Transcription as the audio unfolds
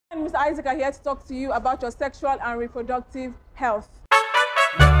Mr. Isaac are here to talk to you about your sexual and reproductive health.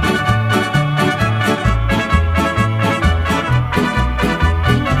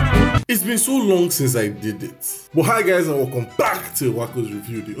 It's been so long since I did it. But hi guys and welcome back to Wackos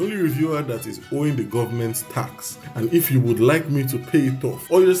Review, the only reviewer that is owing the government tax. And if you would like me to pay it off,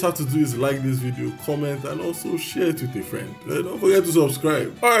 all you just have to do is like this video, comment, and also share it with a friend. Don't forget to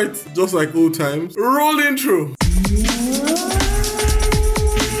subscribe. Alright, just like old times, roll intro!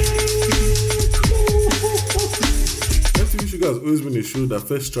 MTV Shuga has always been a show that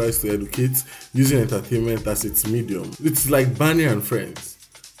first tries to educate using entertainment as its medium. It's like Barney and Friends.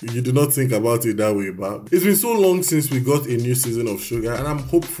 You do not think about it that way, but it's been so long since we got a new season of Shuga, and I'm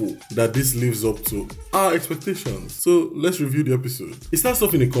hopeful that this lives up to our expectations. So let's review the episode. It starts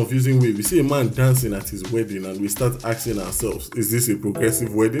off in a confusing way. We see a man dancing at his wedding and we start asking ourselves, is this a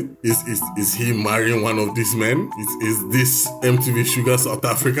progressive wedding? Is he marrying one of these men? Is this MTV Shuga South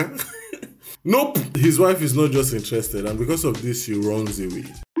Africa? Nope! His wife is not just interested, and because of this she runs away.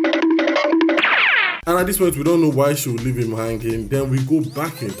 And at this point, we don't know why she would leave him hanging. Then we go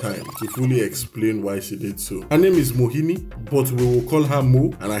back in time to fully explain why she did so. Her name is Mohini, but we will call her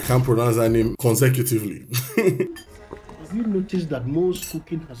Mo, and I can't pronounce her name consecutively. Have you noticed that Mo's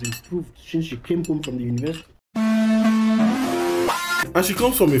cooking has improved since she came home from the university? And she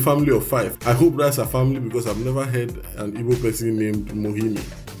comes from a family of 5. I hope that's her family because I've never heard an Igbo person named Mohini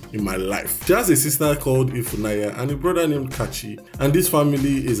in my life. She has a sister called Ifunaya and a brother named Kachi, and this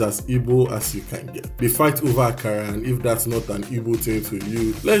family is as Igbo as you can get. They fight over Akara, and if that's not an Igbo thing to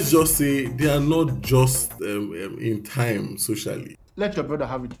you, let's just say they are not just in time socially. Let your brother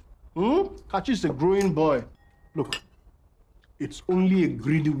have it. Kachi is a growing boy. Look, it's only a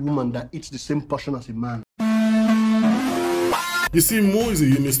greedy woman that eats the same portion as a man. You see, Mo is a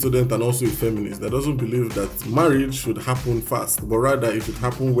uni student and also a feminist that doesn't believe that marriage should happen fast, but rather it should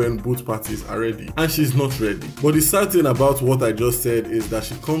happen when both parties are ready. And she's not ready. But the sad thing about what I just said is that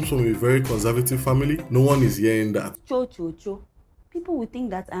she comes from a very conservative family. No one is hearing that. Cho. People will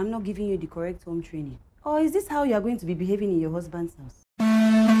think that I'm not giving you the correct home training. Or is this how you are going to be behaving in your husband's house?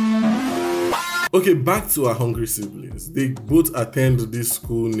 Okay, back to our hungry siblings. They both attend this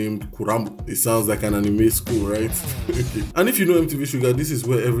school named Kuramu. It sounds like an anime school, right? Okay. And if you know MTV Shuga, this is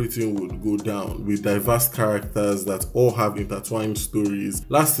where everything would go down with diverse characters that all have intertwined stories.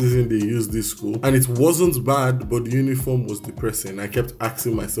 Last season they used this school and it wasn't bad, but the uniform was depressing. I kept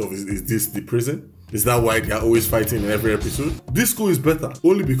asking myself, is this the prison? Is that why they are always fighting in every episode? This school is better,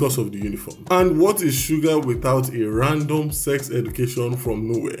 only because of the uniform. And what is Shuga without a random sex education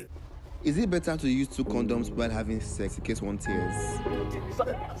from nowhere? Is it better to use 2 condoms while having sex in case one tears?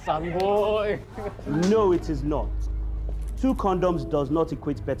 Savvy boy. No, it is not. 2 condoms does not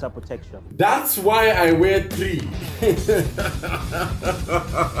equate better protection. That's why I wear 3.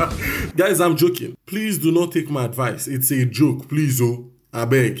 Guys, I'm joking. Please do not take my advice. It's a joke, please, oh. I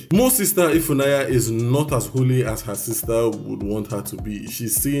beg. Mo's sister Ifunaya is not as holy as her sister would want her to be.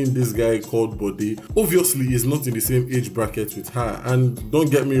 She's seeing this guy called Bode. Obviously, he's not in the same age bracket with her. And don't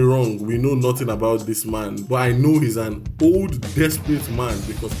get me wrong, we know nothing about this man. But I know he's an old, desperate man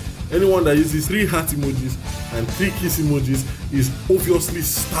because anyone that uses 3 heart emojis and 3 kiss emojis is obviously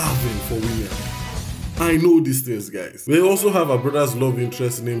starving for women. I know these things, guys. We also have a brother's love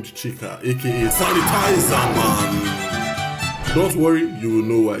interest named Chika, aka Sanitizer Man. Don't worry, you will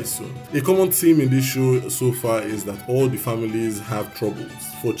know why soon. A common theme in this show so far is that all the families have troubles.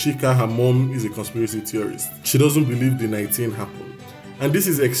 For Chika, her mom is a conspiracy theorist. She doesn't believe the 19 happened. And this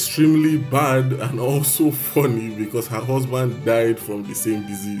is extremely bad and also funny because her husband died from the same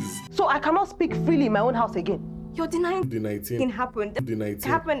disease. So I cannot speak freely in my own house again. You're denying the 19 happened. The 19 It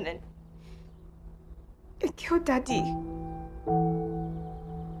happened then. You killed Daddy.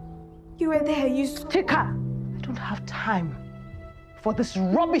 You were there, you... Chika, I don't have time for this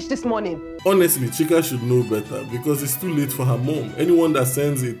rubbish this morning. Honestly, Chika should know better because it's too late for her mom. Anyone that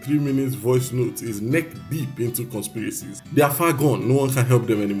sends a 3-minute voice note is neck deep into conspiracies. They are far gone, no one can help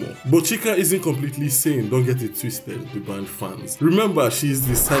them anymore. But Chika isn't completely sane, don't get it twisted, the band fans. Remember, she's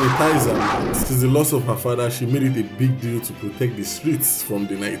the sanitizer man. Since the loss of her father, she made it a big deal to protect the streets from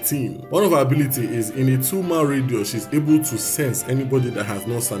the 19. One of her abilities is in a 2-mile radius, she's able to sense anybody that has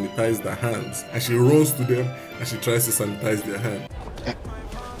not sanitized their hands. And she runs to them and she tries to sanitize their hand.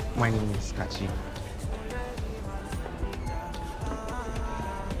 My name is Kachi.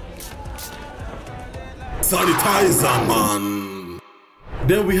 Sanitizer man!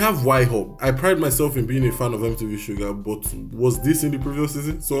 Then we have Y-Hub. I pride myself in being a fan of MTV Shuga, but was this in the previous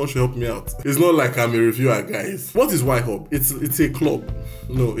season? Someone should help me out. It's not like I'm a reviewer, guys. What is Y-Hub? It's a club.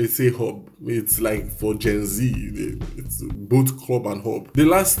 No, it's a hub. It's like for Gen Z. It's both club and hub. The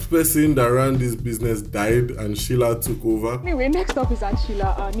last person that ran this business died and Sheila took over. Anyway, next up is Aunt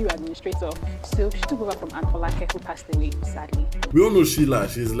Sheila, our new administrator. So she took over from Aunt Folake, who passed away, sadly. We all know Sheila.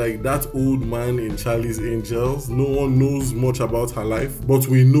 She's like that old man in Charlie's Angels. No one knows much about her life, but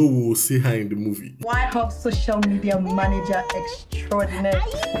we know we will see her in the movie. Y-Hub social media manager extraordinaire.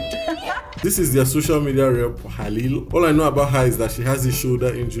 This is their social media rep, Halil. All I know about her is that she has a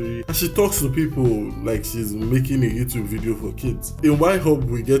shoulder injury and she talks to people like she's making a YouTube video for kids. In Y-Hub,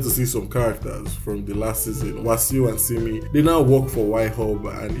 we get to see some characters from the last season. Wasiu and Simi, they now work for Y-Hub,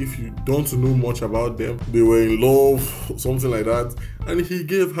 and if you don't know much about them, they were in love, something like that, and he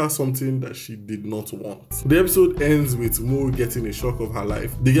gave her something that she did not want. The episode ends with Mo getting a shock of her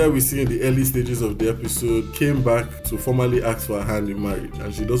life. The guy we see in the early stages of the episode came back to formally ask for her hand in marriage,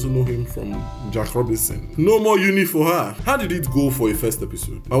 and she doesn't know him from Jack Robinson. No more uni for her. How did it go for a first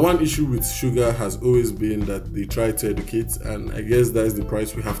episode? My one issue with Shuga has always been that they try to educate, and I guess that's the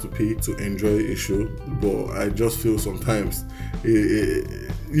price we have to pay to enjoy a show, but I just feel sometimes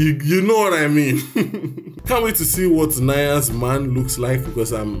you know what I mean. Can't wait to see what Naya's man looks like,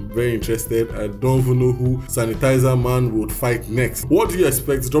 because I'm very interested. I don't even know who Sanitizer Man would fight next. What do you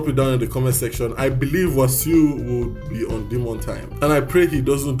expect? Drop it down in the comment section. I believe Wasiu would be on Demon Time, and I pray he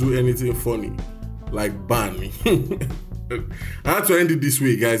doesn't do anything funny like ban me. I had to end it this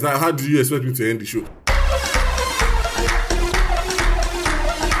way, guys. How do you expect me to end the show?